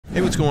Hey,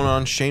 what's going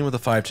on? Shane with the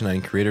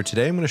 529 Creator.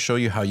 Today I'm going to show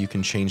you how you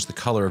can change the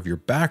color of your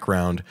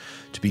background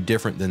to be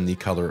different than the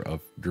color of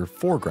your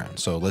foreground.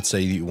 So let's say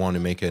you want to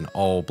make an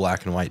all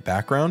black and white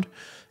background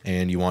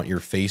and you want your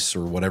face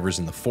or whatever's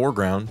in the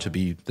foreground to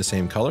be the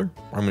same color.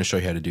 I'm going to show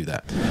you how to do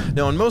that.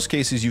 Now, in most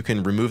cases, you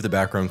can remove the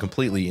background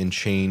completely and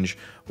change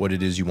what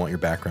it is you want your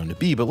background to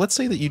be. But let's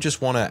say that you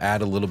just want to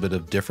add a little bit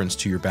of difference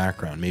to your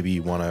background. Maybe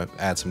you want to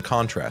add some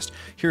contrast.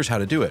 Here's how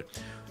to do it.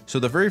 So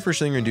the very first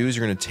thing you're gonna do is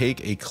you're gonna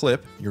take a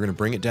clip, you're gonna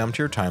bring it down to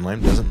your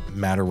timeline, doesn't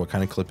matter what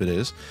kind of clip it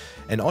is,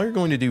 and all you're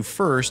going to do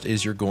first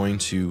is you're going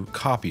to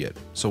copy it.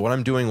 So what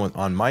I'm doing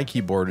on my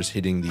keyboard is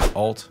hitting the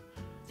Alt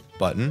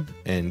button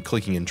and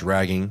clicking and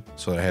dragging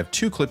so that I have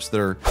two clips that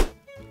are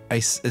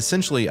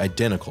essentially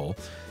identical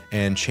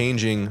and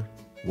changing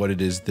what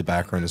it is the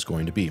background is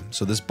going to be.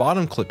 So this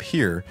bottom clip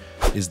here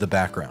is the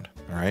background.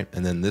 All right,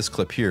 and then this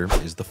clip here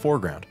is the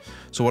foreground.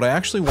 So what I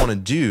actually wanna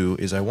do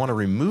is I wanna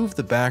remove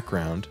the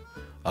background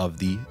of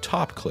the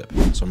top clip.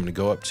 So I'm gonna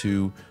go up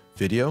to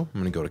video, I'm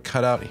gonna go to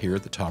cutout here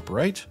at the top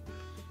right,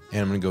 and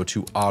I'm gonna go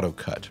to auto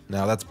cut.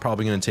 Now that's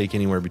probably gonna take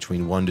anywhere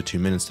between 1 to 2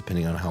 minutes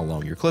depending on how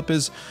long your clip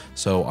is.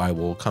 So I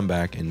will come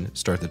back and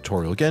start the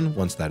tutorial again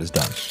once that is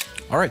done.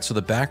 All right, so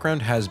the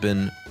background has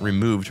been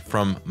removed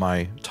from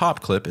my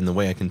top clip, and the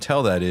way I can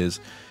tell that is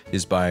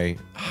by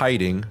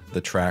hiding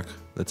the track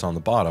that's on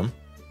the bottom.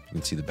 You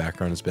can see the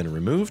background has been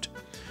removed.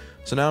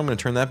 So now I'm gonna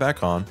turn that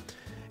back on.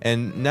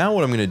 And now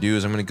what I'm gonna do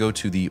is I'm gonna go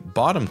to the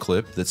bottom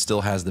clip that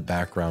still has the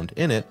background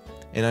in it,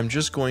 and I'm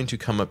just going to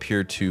come up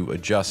here to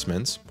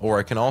adjustments, or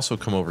I can also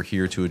come over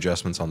here to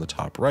adjustments on the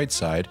top right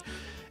side,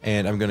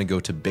 and I'm gonna go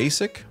to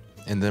basic,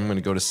 and then I'm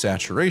gonna go to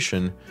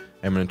saturation, and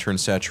I'm gonna turn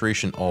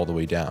saturation all the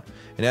way down.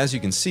 And as you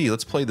can see,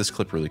 let's play this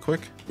clip really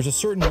quick. There's a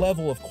certain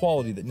level of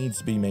quality that needs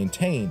to be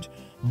maintained,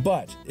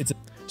 but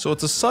So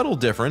it's a subtle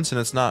difference, and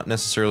it's not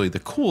necessarily the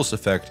coolest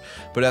effect,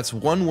 but that's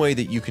one way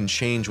that you can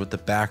change what the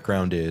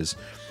background is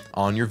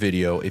on your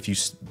video,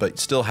 but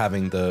still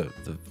having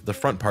the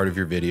front part of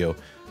your video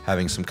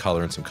having some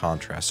color and some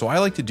contrast. So I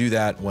like to do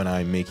that when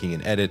I'm making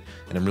an edit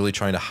and I'm really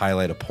trying to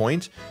highlight a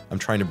point. I'm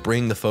trying to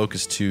bring the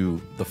focus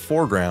to the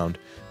foreground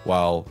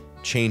while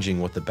changing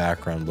what the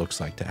background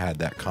looks like to add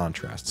that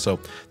contrast. So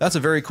that's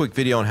a very quick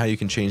video on how you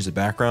can change the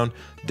background.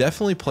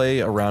 Definitely play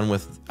around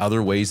with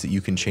other ways that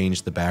you can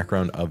change the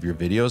background of your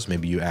videos.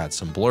 Maybe you add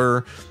some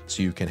blur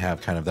so you can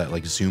have kind of that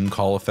like zoom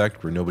call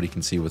effect where nobody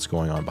can see what's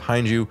going on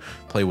behind you.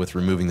 Play with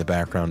removing the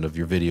background of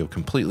your video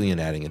completely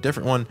and adding a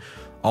different one.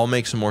 I'll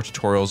make some more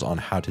tutorials on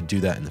how to do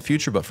that in the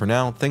future, but for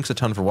now, thanks a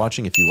ton for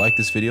watching. If you like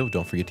this video,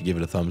 don't forget to give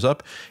it a thumbs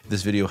up. If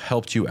this video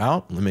helped you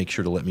out, make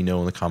sure to let me know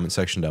in the comment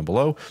section down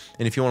below.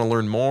 And if you want to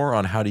learn more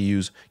on how to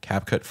use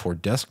CapCut for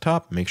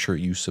desktop, make sure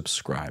you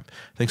subscribe.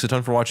 Thanks a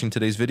ton for watching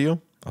today's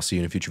video. I'll see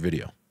you in a future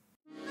video.